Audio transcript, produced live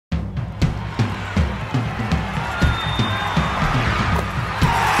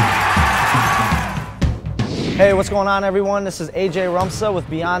Hey, what's going on, everyone? This is Rompza with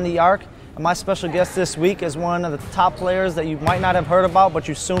Beyond the Arc. And my special guest this week is one of the top players that you might not have heard about, but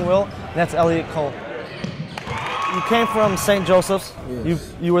you soon will, and that's Elliott Cole. You came from St. Joseph's.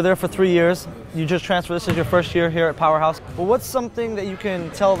 Yes. You were there for 3 years. You just transferred. This is your first year here at Powerhouse. But what's something that you can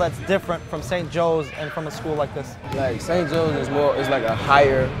tell that's different from St. Joe's and from a school like this? Like St. Joe's is like a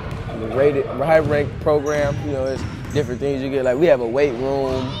higher ranked program. You know, it's different things you get. Like we have a weight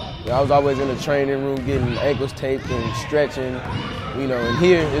room. I was always in the training room getting ankles taped and stretching. You know, and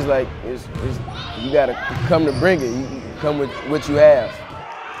here it's like you gotta come to bring it. You come with what you have.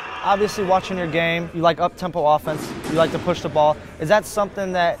 Obviously, watching your game, you like up-tempo offense. You like to push the ball. Is that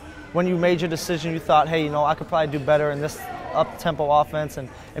something that when you made your decision, you thought, hey, you know, I could probably do better in this up-tempo offense and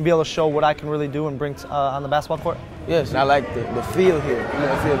be able to show what I can really do and bring on the basketball court? Yes, and I like the feel here. You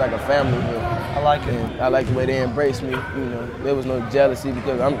know, it feels like a family here. I like it. And I like the way they embrace me. You know, there was no jealousy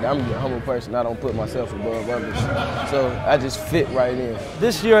because I'm a humble person. I don't put myself above others. So I just fit right in.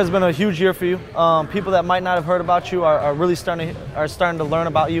 This year has been a huge year for you. People that might not have heard about you are really starting to learn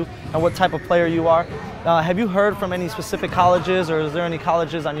about you and what type of player you are. Have you heard from any specific colleges, or is there any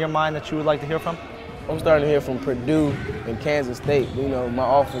colleges on your mind that you would like to hear from? I'm starting to hear from Purdue and Kansas State. You know, my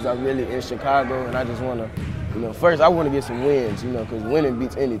offers are really in Chicago, and I just want to, you know, first I want to get some wins, you know, because winning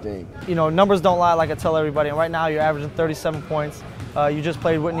beats anything. You know, numbers don't lie, like I tell everybody, and right now you're averaging 37 points. You just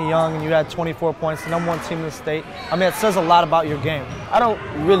played Whitney Young, and you had 24 points, the #1 team in the state. I mean, it says a lot about your game. I don't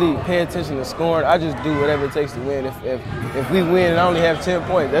really pay attention to scoring. I just do whatever it takes to win. If we win and I only have 10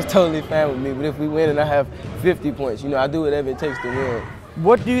 points, that's totally fine with me. But if we win and I have 50 points, you know, I do whatever it takes to win.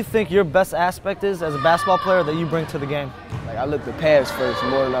 What do you think your best aspect is as a basketball player that you bring to the game? Like I look to pass first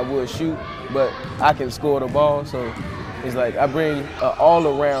more than I would shoot, but I can score the ball, so it's like I bring an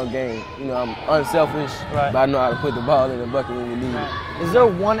all-around game. You know, I'm unselfish, right, but I know how to put the ball in the bucket when we need it. Is there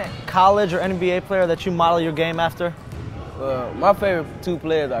one college or NBA player that you model your game after? My favorite two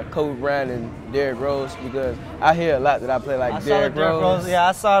players are Kobe Bryant and Derrick Rose because I hear a lot that I play like Derrick Rose. Yeah,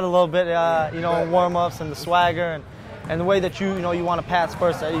 I saw it a little bit, you know, in warm-ups and the swagger and the way that you want to pass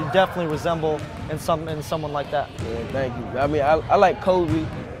first. You definitely resemble in someone like that. Yeah, thank you. I mean, I like Kobe,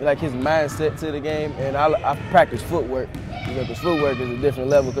 like his mindset to the game, and I practice footwork. You know, because footwork is a different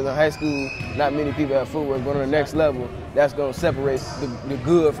level. Because in high school, not many people have footwork. But on the next level, that's going to separate the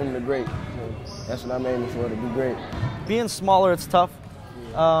good from the great. So that's what I'm aiming for, to be great. Being smaller, it's tough.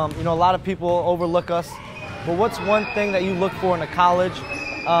 You know, a lot of people overlook us. But what's one thing that you look for in a college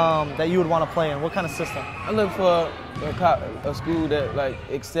that you would want to play in? What kind of system? I look for a school that like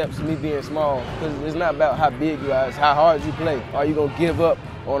accepts me being small, because it's not about how big you are, it's how hard you play. Are you gonna give up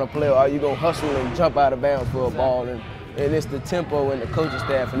on a play, or are you gonna hustle and jump out of bounds for a ball? And it's the tempo and the coaching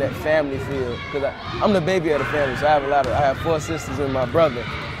staff and that family feel. Because I'm the baby of the family, so I have 4 sisters and my brother.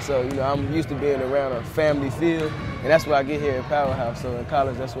 So, you know, I'm used to being around a family feel, and that's what I get here at Powerhouse. So in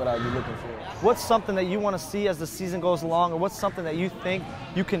college, that's what I'll be looking for. What's something that you want to see as the season goes along, or what's something that you think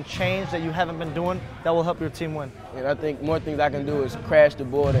you can change that you haven't been doing that will help your team win? And I think more things I can do is crash the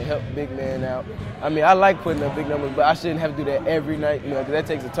board and help big man out. I mean, I like putting up big numbers, but I shouldn't have to do that every night, you know, because that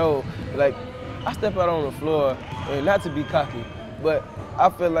takes a toll. Like, I step out on the floor, and not to be cocky, but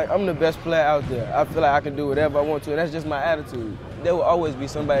I feel like I'm the best player out there. I feel like I can do whatever I want to, and that's just my attitude. There will always be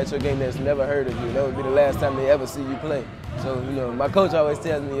somebody at your game that's never heard of you. That would be the last time they ever see you play. So, you know, my coach always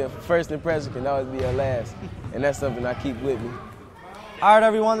tells me your first impression can always be your last, and that's something I keep with me. All right,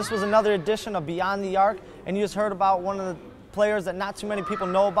 everyone, this was another edition of Beyond the Arc, and you just heard about one of the players that not too many people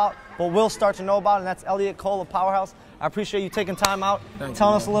know about, but will start to know about, and that's Elliott Cole of Powerhouse. I appreciate you taking time out,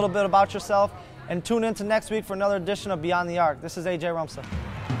 telling us a little bit about yourself, and tune in to next week for another edition of Beyond the Arc. This is Rompza.